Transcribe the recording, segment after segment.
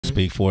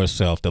speak for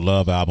itself. The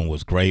Love album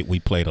was great. We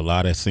played a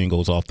lot of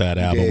singles off that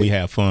album. We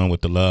had fun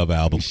with the Love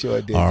album. We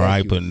sure did. All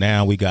right, but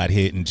now we got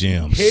Hidden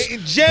Gems.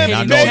 Hidden Gems, and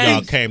I know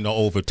y'all came to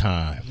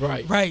Overtime.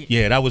 Right.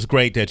 Yeah, that was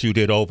great that you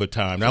did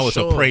Overtime. That was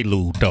a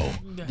prelude, though.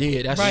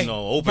 Yeah, that's right. You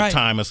know,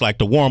 Overtime is like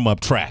the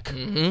warm-up track.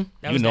 You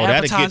know,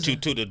 that'll get you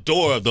to the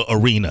door of the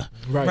arena.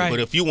 But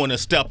if you want to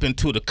step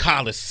into the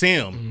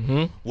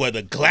Coliseum where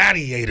the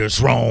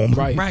gladiators roam,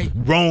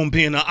 roam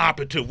being the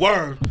operative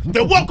word,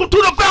 then welcome to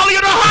the Valley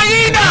of the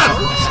Hyena!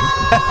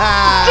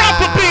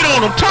 Drop a beat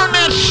on them, turn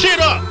that shit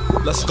up.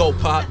 Let's go,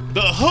 Pop.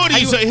 The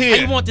Hoodies are here.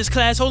 How you want this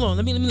class? Hold on,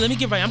 let me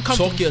get right. I'm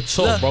comfortable. Talk your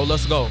talk, bro.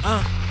 Let's go.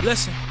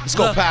 Listen. Let's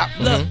go, Pop.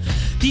 Look.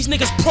 These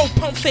niggas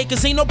pro-pump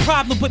fakers ain't no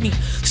problem with me.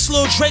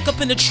 Slow Drake up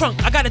in the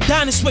trunk, I got a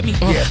Adonis with me.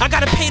 I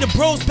gotta pay the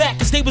bros back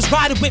cause they was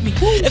riding with me.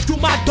 If you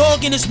my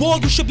dog in this war,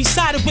 you should be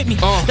siding with me.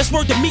 That's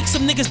word to Meek,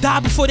 some niggas die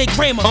before they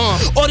grammar.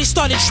 Or they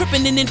started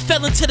tripping and then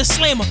fell into the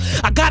slammer.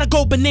 I gotta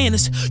go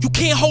bananas. You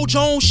can't hold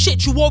your own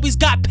shit, you always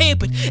got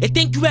pampered. And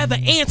think you have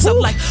an answer. I'm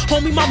like,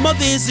 homie, my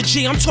mother is a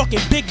G, I'm talking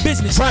big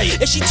business.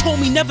 And she told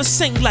me never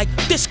sing like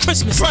this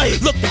Christmas.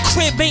 Look, the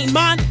crib ain't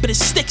mine, but it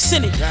sticks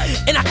in it.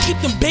 And I keep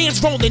them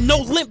bands rolling, no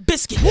Limp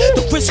Biscuit.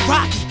 The wrist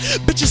rocky,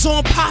 bitches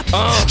on pop.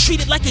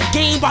 Treat it like a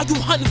game while you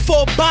hunting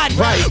for a body.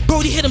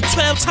 Brody hit him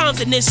 12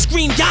 times and then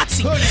scream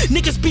Yahtzee.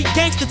 Niggas be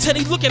gangster till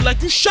they looking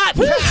like you shot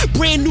me.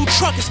 Brand new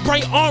truck, it's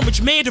bright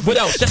orange Mandarin.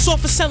 That's all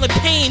for selling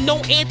pain, no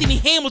Anthony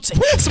Hamilton.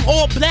 Some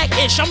all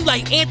black-ish, I'm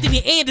like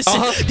Anthony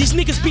Anderson. These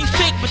niggas be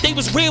fake, but they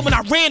was real when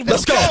I ran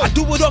with them. I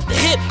do it off the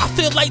hip, I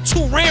feel like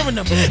two raring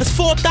them. There's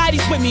 4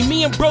 thotties with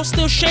me and bro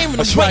still shaming them.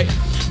 That's right.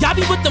 Y'all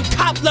be with them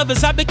cop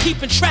lovers, I been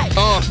keeping track.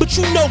 But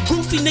you know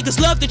goofy niggas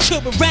love to chill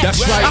with rap.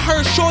 That's right. I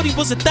heard Shorty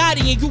was a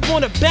thotty and you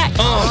want her back.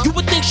 You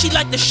would think she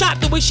like to shop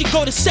the way she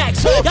go to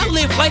Saks. Y'all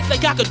live life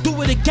like y'all could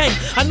do it again.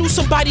 I knew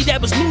somebody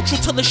that was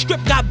neutral till the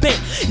strip got bent.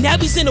 Now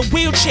he's in a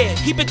wheelchair,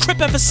 he been crip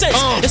ever since.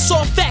 It's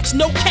all facts,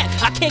 no cap,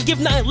 I can't give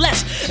nothing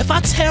less. If I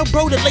tell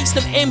bro to lace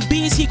them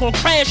MBs, he gon'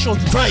 crash on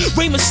you.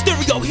 Rey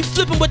Mysterio, he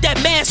flipping with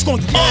that mask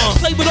on you.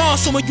 Play with all,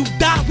 so when you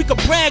die, we can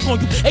brag on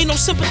you. Ain't no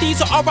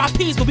sympathies or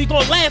RIPs, but we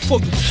gon' laugh for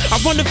you. I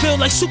run the Ville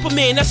like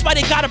Superman, that's why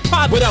they got a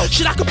problem.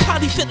 Shit, I could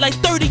probably fit like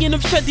 30 in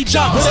them Fendi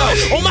joggers.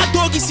 All my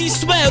doggies see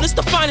swell, this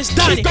the finest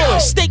dining.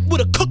 Steak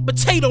with a cooked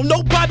potato,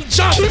 no Bobby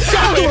Johnson.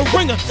 I do a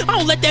ringer, I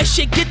don't let that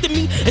shit get to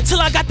me. Until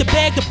I got the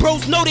bag, the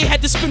bros know they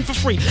had to spin for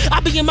free. I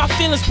be in my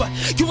feelings, but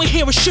you ain't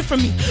hearing shit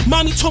from me.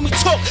 Mommy told me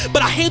talk,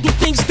 but I handle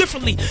things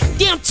differently.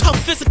 Yeah, I'm tough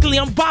physically,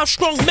 I'm wild,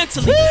 strong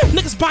mentally.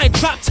 Niggas buying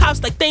drop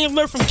tops like they ain't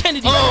learned from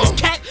Kennedy. This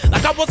cat,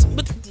 like I wasn't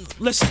with.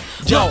 Listen,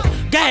 yo,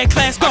 go ahead,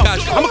 class, go.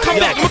 I'ma come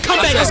back,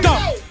 let's go.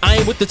 I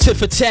ain't with the tit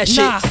for tat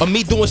shit. Or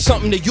me doing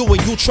something to you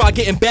and you try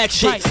getting back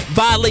shit.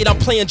 Violate, I'm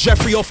playing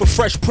Jeffrey off of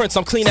Fresh Prince.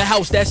 I'm cleaning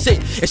house, that's it.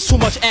 It's too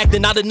much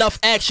acting, not enough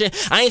action.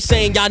 I ain't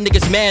saying y'all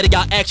niggas mad or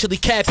y'all actually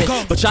capping.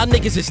 But y'all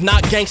niggas is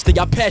not gangster,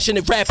 y'all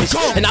passionate rappers.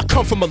 And I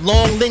come from a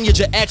long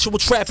lineage of actual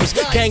trappers,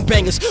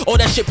 gangbangers. All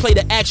that shit play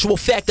the actual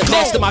factor.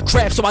 Master my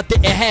craft so I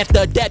didn't have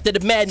to adapt to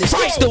the madness.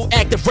 Still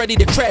active, ready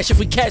to crash if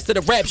we cast to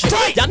the rap shit.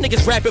 Y'all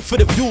niggas rapping for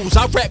the views,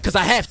 I rap cause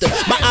I have to.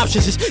 My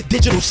options is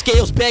digital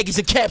scales, baggies,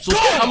 and capsules.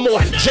 I'm more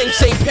James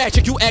St.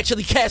 Patrick, you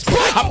actually Casper.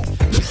 Hold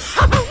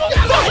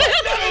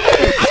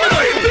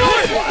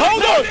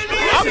on,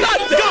 I'm not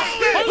done.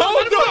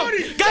 Hold on.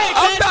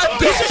 I'm not done.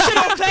 Get your shit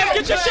off, class.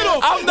 Get your shit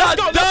off. I'm not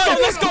done.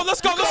 Let's go.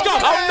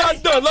 I'm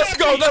not done.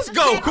 Let's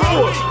go. Come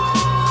on.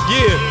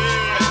 Yeah.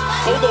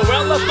 Hold on,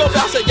 well, let's go.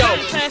 I said, yo,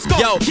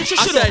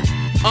 I said,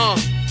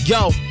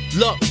 yo,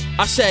 look,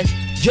 I said,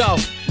 yo,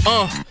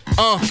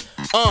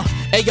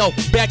 hey yo,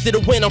 back to the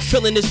wind, I'm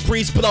feeling this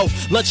breeze blow.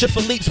 Lunch at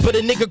Philippe's, but a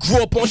nigga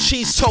grew up on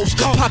cheese toast.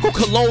 Paco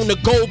Cologne, the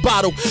gold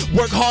bottle.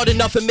 Work hard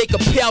enough and make a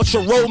pay out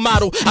your role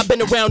model. I've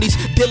been around these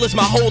dealers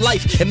my whole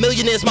life, and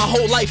millionaires my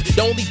whole life.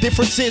 The only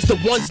difference is the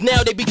ones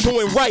now, they be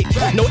doing right.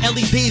 No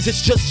LEDs,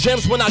 it's just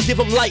gems when I give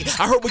them light.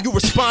 I heard when you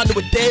respond to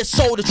a dead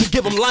soul that you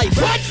give them life.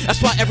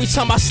 That's why every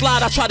time I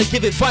slide, I try to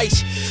give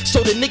advice.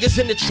 So the niggas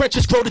in the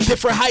trenches grow to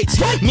different heights.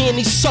 Me and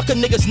these sucker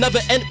niggas never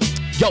end.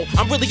 Yo,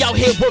 I'm really out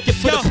here working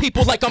for the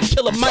people like I'm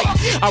Killer Mike.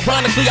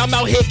 Ironically, I'm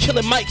out here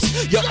killing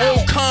mics. Your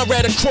own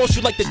comrade across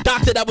you like the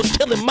doctor that was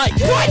killing Mike.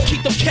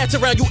 Keep them cats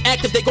around you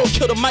active, they gon'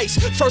 kill the mice.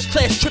 First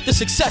class trip to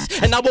success,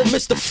 and I won't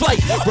miss the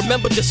flight.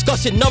 Remember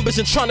discussing numbers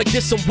and trying to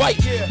get some white.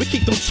 We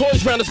keep them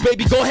toys around us,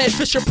 baby, go ahead,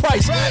 fish your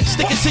price.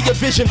 Stick it to your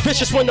vision,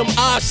 vicious when them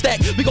odds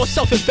stack. We gon'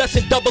 self-invest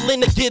and double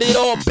in to get it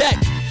all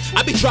back.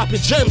 I be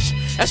dropping gems,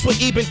 that's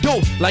what Eben do.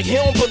 Like he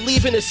don't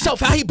believe in himself,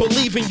 how he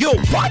believe in you?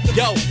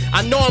 Yo,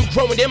 I know I'm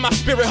growing in my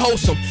spirit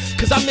wholesome,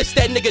 cause I miss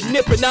that nigga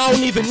Nip and I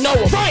don't even know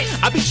him.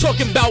 I be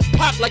talking about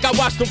Pac like I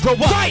watched them grow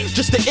up.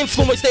 Just the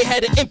influence they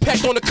had an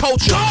impact on the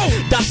culture.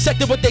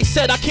 Dissected what they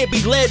said, I can't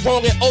be led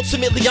wrong, and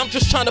ultimately I'm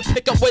just trying to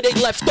pick up where they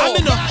left off. I'm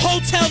in the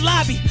hotel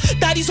lobby,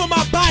 daddy's on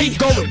my body.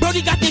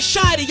 Brody got this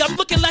shoddy, I'm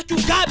looking like you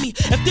got me.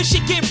 If this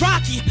shit get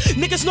rocky,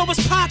 niggas know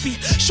it's poppy.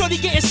 Shorty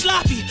getting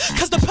sloppy,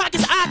 cause the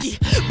pocket's Aoki.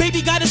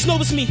 Baby gotta know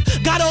it's me,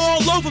 got her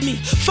all over me.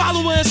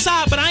 Follow her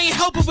inside, but I ain't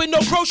helping with no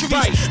groceries.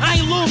 I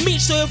ain't Lil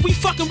Meech, so if we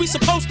fucking, we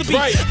supposed to be.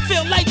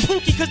 Feel like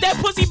Pookie, cause that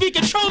pussy be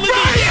controlling me.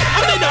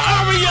 I'm in the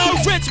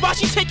Oreo Ritz while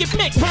she taking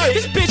pics.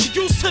 This bitch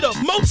used to the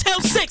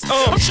Motel 6.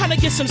 I'm trying to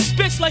get some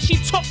spits like she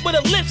talk with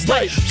her lips.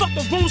 Like, fuck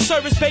the room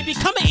service, baby.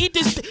 Come and eat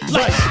this.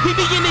 Like, we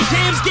be in the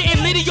yams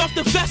getting litty off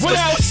the Vespas.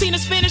 Seen a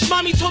Spanish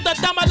mommy told her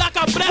dama la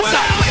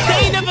cabresa.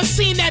 They ain't never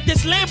seen that,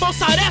 this Lambo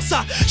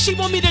Saresa. She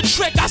want me to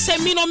trick, I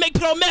said me no make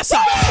promesa.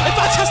 If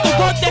I test the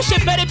work, that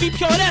shit better be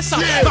pureza.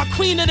 My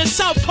queen of the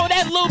south, call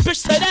that little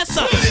bitch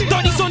Teresa.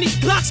 30s on these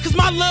blocks, cause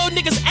my little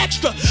niggas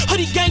extra.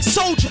 Hoodie gang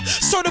soldier,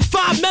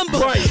 certified member.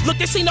 Look,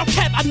 this ain't no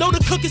cap, I know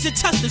the cookies and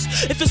testers.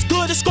 If it's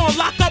good, it's gonna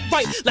lock up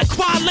right, like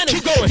Quad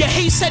Leonard. Yeah,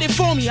 he said it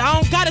for me, I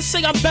don't gotta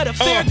say I'm better.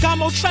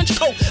 Ferragamo trench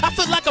coat, I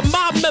feel like a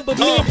mob member.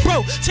 Me and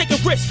bro, take a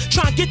risk,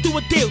 try and get through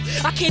a deal.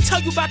 I can't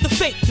tell you about the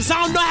fake, cause I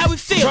don't know how it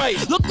feel.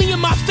 Look me in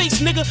my face,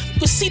 nigga, you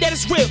can see that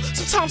it's real.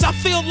 Sometimes I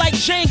feel like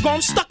Django,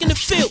 I'm stuck in the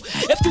field.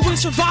 If you in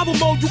survival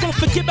mode, you gon'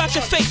 forget about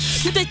your fate.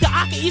 You think that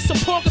I can eat some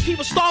pork if he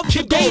was starving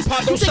for days?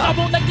 You think I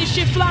won't let this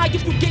shit fly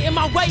if you get in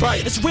my way?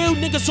 It's real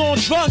niggas on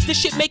drugs, this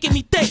shit making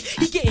me think.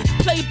 He getting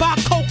played by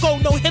Coco,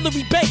 no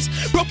Hillary Banks.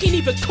 Bro can't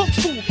even cook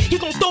food, he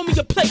gon' throw me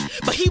a plate.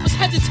 But he was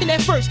hesitant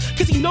at first,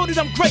 cause he know that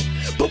I'm great.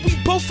 But we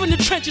both in the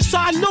trenches, so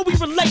I know we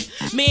relate.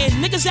 Man,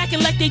 niggas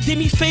acting like they did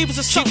me favors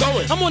or something.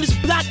 I'm on this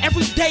block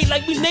every day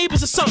like we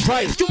neighbors or something.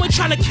 You ain't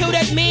trying to kill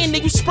that man,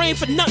 then you spraying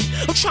for nothing.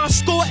 I'm trying to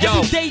score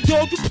every day,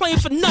 dog, you playing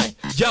for nothing.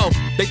 Yo,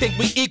 they think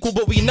we equal,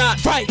 but we not.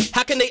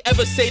 How can they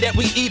ever say that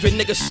we even,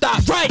 niggas?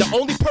 Stop. The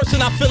only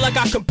person I feel like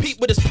I compete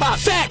with is Pop.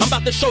 I'm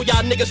about to show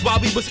y'all niggas why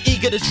we was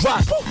eager to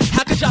drop.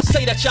 How could y'all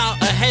say that y'all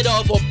ahead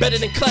of or better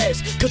than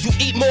class? Cause you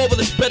eat more, well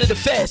it's better than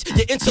fast.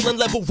 Your insulin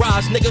level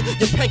rise, nigga.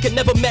 Your pen can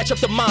never match up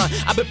to mine.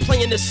 I've been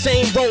playing the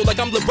same role like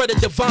I'm Loretta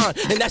Devine,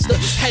 and that's the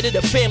head of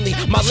the family.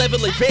 My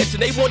level advancing,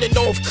 they wanna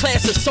know if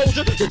class is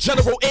soldier. The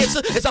general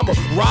answer is I'ma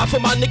ride for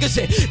my niggas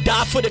and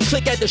die for the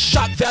click at the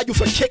shock value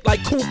for kick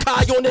like Cool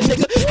Kai on the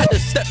nigga. Had to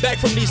step back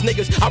from these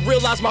niggas. I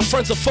realized my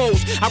friends are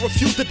foes. I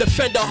refuse to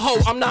defend a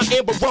hoe. I'm not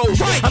Amber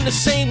Rose. I'm the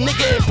same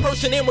nigga in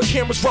person and when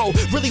cameras roll.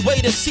 Really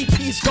waiting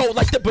CPs go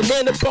like the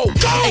banana boat.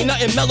 Ain't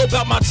nothing mellow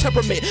about my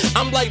temperament.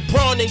 I'm like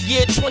Braun in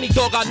year 20,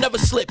 dog. I never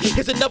slip.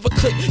 Here's another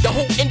clip. The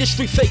whole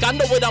industry fake. I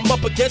know what I'm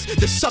up against.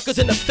 The suckers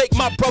and the fake.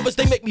 My brothers,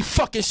 they make me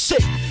fucking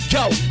sick.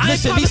 Yo,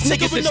 listen, these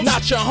niggas is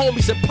not your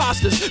homies,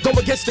 imposters. Go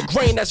against the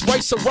grain, that's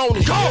right,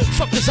 Cerrone.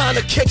 Fuck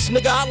designer kicks,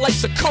 nigga. I like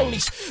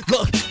Sauconys.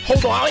 Look,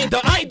 hold on, I ain't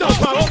done.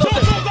 Hold on.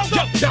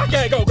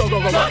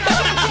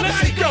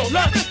 Listen, go,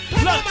 look,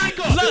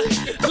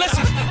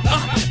 listen.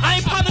 I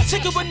ain't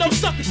politicking with no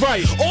suckers.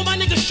 All my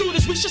niggas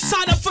shooters, we should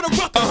sign up for the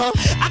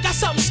ruckers. I got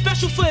something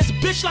special for this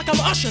bitch like I'm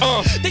Usher.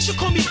 They should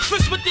call me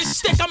Chris with this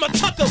stick, I'm a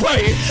tucker.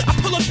 I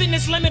pull up in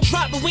this lemon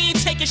drop, but we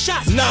ain't taking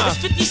shots. There's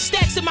 50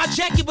 stacks in my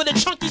jacket with a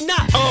chunky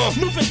knot.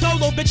 Moving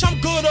dolo, bitch, I'm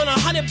good on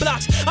 100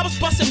 blocks. I was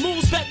busting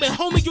moves back when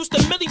homie used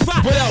to Millie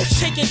rock.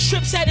 Taking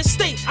trips out of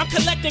state, I'm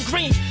collecting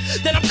green.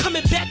 Then I'm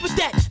coming back with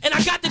that, and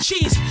I got the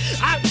cheese.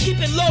 I keep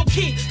it low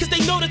key, cause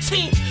they know the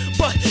team,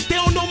 but they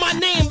don't know my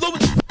name.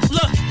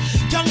 Look,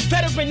 young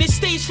veteran, this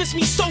stage fits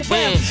me so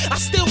well. I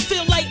still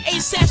feel like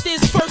Ace after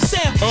his first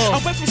sound.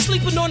 I went from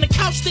sleeping on the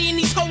couch to in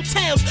these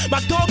hotels. My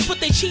dogs put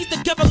their cheese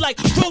together like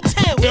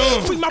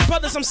Rotel. Free my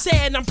brothers, I'm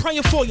sad and I'm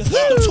praying for you.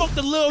 Don't talk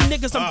to little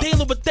niggas, I'm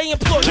dealing with they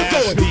employers.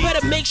 You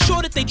better make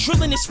sure that they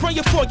drilling and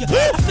spraying for you.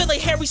 I feel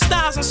like Harry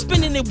Styles, I'm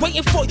spinning and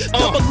waiting for you.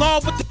 Double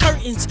law with the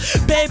curtains,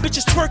 bad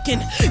bitches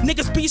twerking.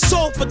 Niggas be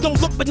soft, but don't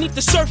look beneath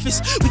the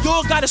surface. We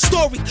all got a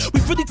story,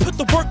 we really put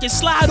the work and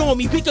slide on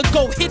me. We could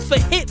go hit for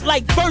hit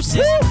like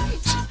verses.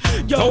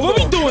 Yo, what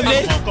we doing,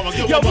 man?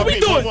 Yo, what we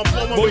doing? One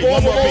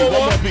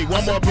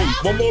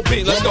more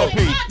beat. Let's go.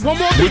 One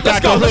more beat. We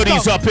got the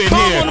hoodies up in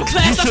here.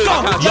 Let's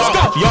go.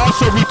 Y'all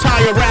should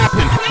retire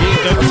rapping.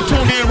 If you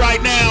tuned in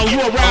right now, you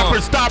a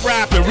rapper, stop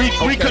rapping.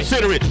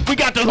 Reconsider it. We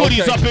got the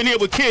hoodies up in here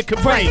with Kid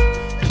Capri.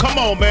 Come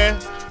on, man.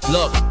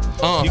 Look,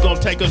 you gonna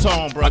take us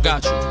home, bro? I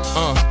got you.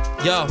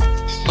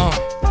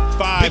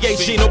 Big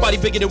HG, nobody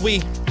bigger than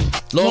we.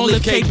 Long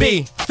live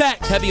KB.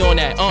 Facts. Heavy on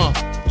that.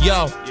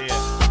 Yo.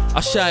 I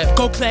said,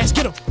 go class,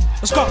 get him.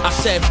 Let's go. I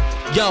said,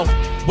 yo,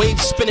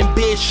 waves spinning,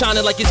 beard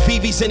shining like it's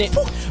VV's in it.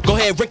 Go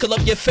ahead, wrinkle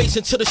up your face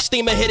until the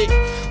steamer hit it.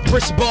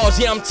 Brisk bars,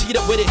 yeah, I'm teed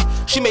up with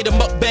it. She made a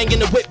mukbang in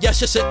the whip, yeah,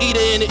 just an eater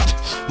in it.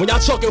 When y'all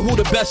talking who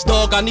the best,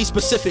 dog, I need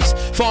specifics.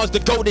 Far as the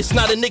GOAT, it's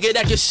not a nigga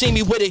that can see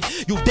me with it.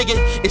 You dig it?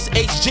 It's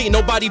HG,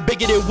 nobody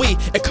bigger than we.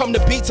 And come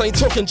to beats, I ain't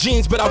talking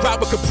jeans, but I ride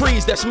with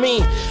capris, that's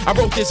mean. I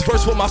wrote this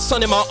verse with my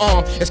son in my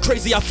arm. It's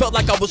crazy, I felt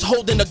like I was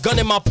holding a gun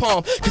in my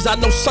palm. Cause I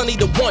know Sonny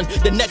the one,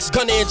 the next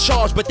gunner in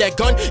charge. But that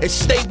gun, it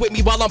stayed with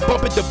me while I'm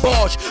bumping the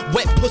barge.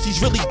 Wet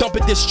pussies really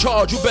dumping this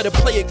charge, you better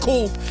play it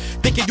cool.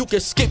 Thinking you can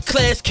skip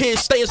class,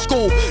 kids stay in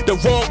school. The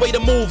wrong way to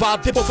move, I'll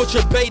dip off with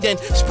your bait and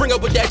spring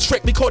up with that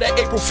trick, we call that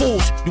April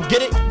Fools. You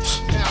get it?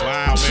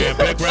 Wow, man,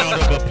 big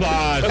round of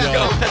applause,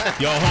 yo.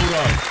 Yo, hold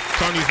up.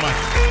 Tony's my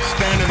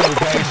standing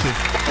ovation.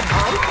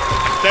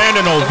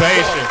 Standing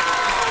ovation.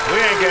 We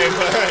ain't gave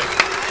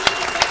her.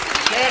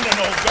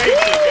 Standing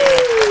ovation,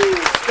 man.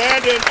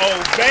 Standing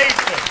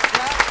ovation.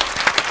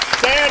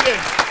 Standing.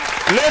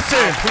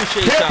 Listen,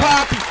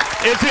 hip-hop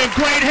is in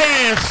great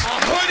hands.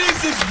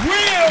 Hoodies is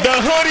real. The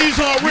hoodies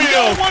are real.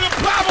 You don't want a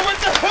problem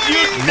with the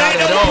hoodies. They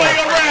don't play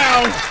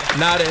around.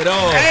 Not at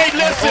all. Hey,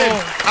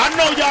 listen, I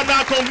know y'all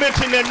not going to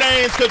mention their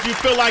names because you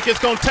feel like it's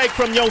going to take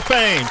from your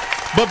fame.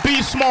 But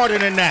be smarter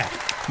than that.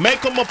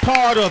 Make them a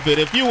part of it.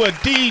 If you a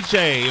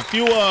DJ, if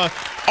you a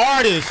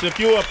artist, if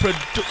you a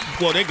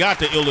well, they got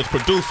the illest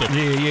producer.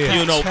 Yeah.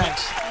 You know,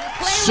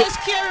 playlist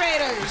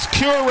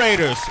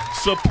curators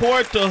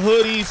support the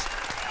hoodies.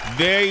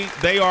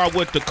 They are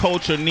what the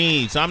culture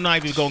needs. I'm not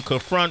even gonna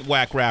confront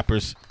whack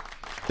rappers.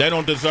 They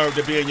don't deserve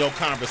to be in your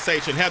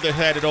conversation. Heather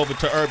headed over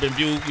to Urban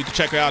View. You can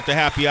check her out, the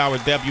Happy Hour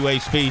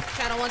WHP.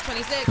 Channel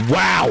 126.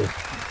 Wow.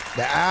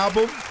 The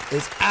album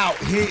is out.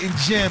 Hidden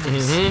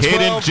Gems.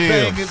 Hidden 12 Gems.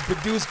 bangers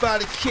produced by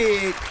the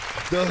Kid.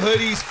 The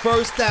Hoodies'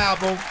 first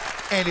album.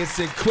 And it's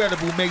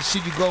incredible. Make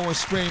sure you go and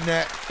stream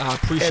that. I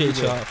appreciate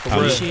y'all.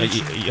 Appreciate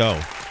you. Yo.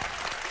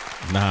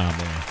 Nah,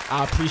 man.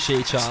 I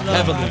appreciate y'all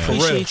Heavily. heavily, for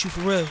real. Appreciate you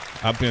for real.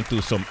 I've been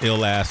through some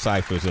ill-ass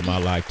ciphers in my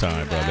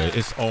lifetime, brother.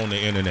 It's on the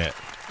internet.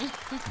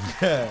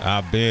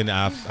 I've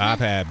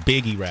had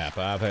Biggie rap.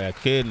 I've had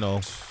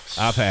Kidno.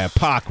 I've had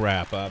Pac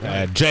rap. I've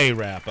had J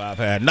rap. I've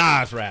had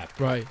Nas rap.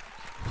 Right.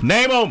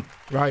 Name them.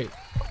 Right.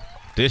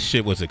 This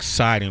shit was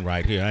exciting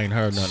right here. I ain't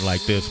heard nothing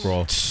like this,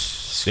 bro.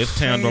 This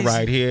timbre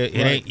right here, it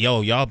ain't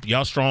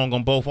y'all strong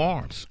on both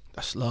arms.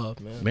 That's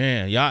love, man.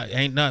 Man, y'all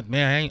ain't not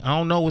man. I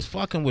don't know what's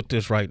fucking with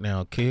this right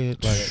now,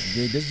 kid. Like,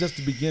 this is just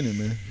the beginning,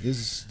 man.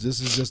 This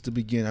is just the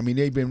beginning. I mean,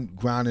 they've been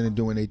grinding and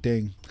doing their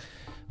thing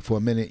for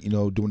a minute, you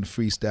know, doing the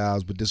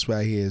freestyles. But this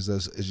right here is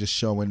just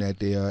showing that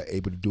they are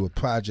able to do a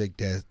project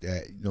that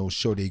you know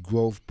show their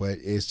growth. But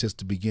it's just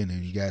the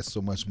beginning. You got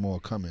so much more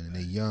coming, and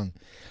they're young.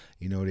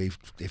 You know, they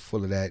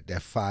full of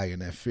that fire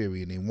and that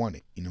fury, and they want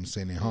it. You know what I'm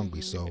saying? They're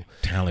hungry, so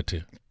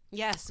talented.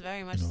 Yes,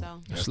 very much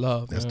so. That's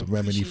love. That's the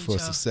remedy for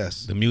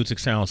success. The music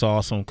sounds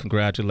awesome.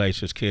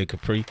 Congratulations, Kid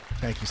Capri.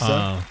 Thank you,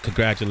 sir.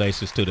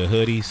 Congratulations to the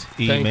Hoodies,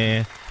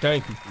 man.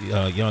 Thank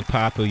you. Young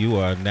Papa, you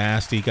are a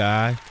nasty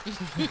guy.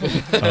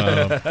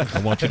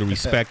 I want you to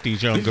respect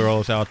these young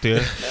girls out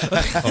there.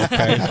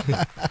 Okay.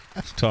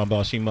 Talking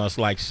about she must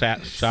like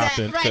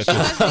shopping. Right, she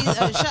must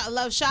be,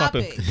 love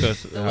shopping.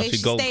 Because the way she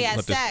stay at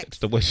Saks.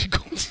 The way she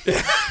goes.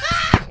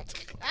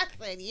 I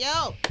said,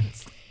 yo.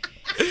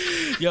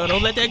 Yo,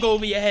 don't let that go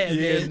over your head,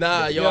 man.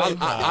 Nah, yo,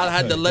 I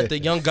had to let the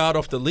young god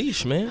off the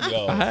leash, man.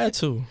 Yo, I had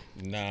to.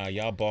 Nah,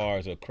 y'all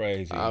bars are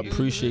crazy. I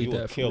appreciate you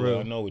that. A killer. For real.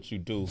 I know what you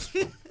do.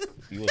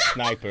 You a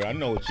sniper. I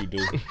know what you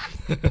do.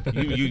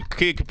 You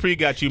Kid Capri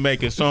got you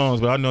making songs,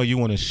 but I know you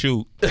want to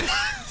shoot.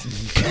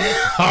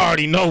 I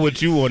already know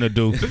what you want to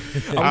do.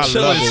 I'm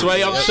chilling,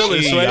 Sway. I'm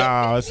chilling, Sway.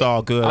 Oh, it's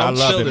all good. I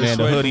love it, man.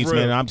 The Hoodies,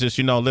 man. I'm just,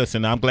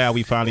 listen, I'm glad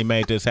we finally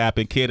made this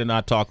happen. Kid and I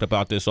talked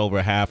about this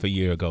over half a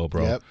year ago,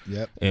 bro.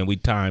 Yep. And we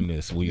timed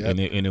this. And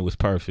it was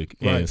perfect.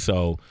 Right. And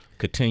so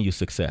continue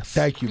success.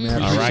 Thank you,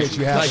 man. All right. Appreciate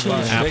you having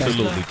me.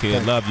 Absolutely,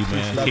 kid. Love you,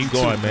 man. Keep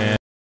going, man.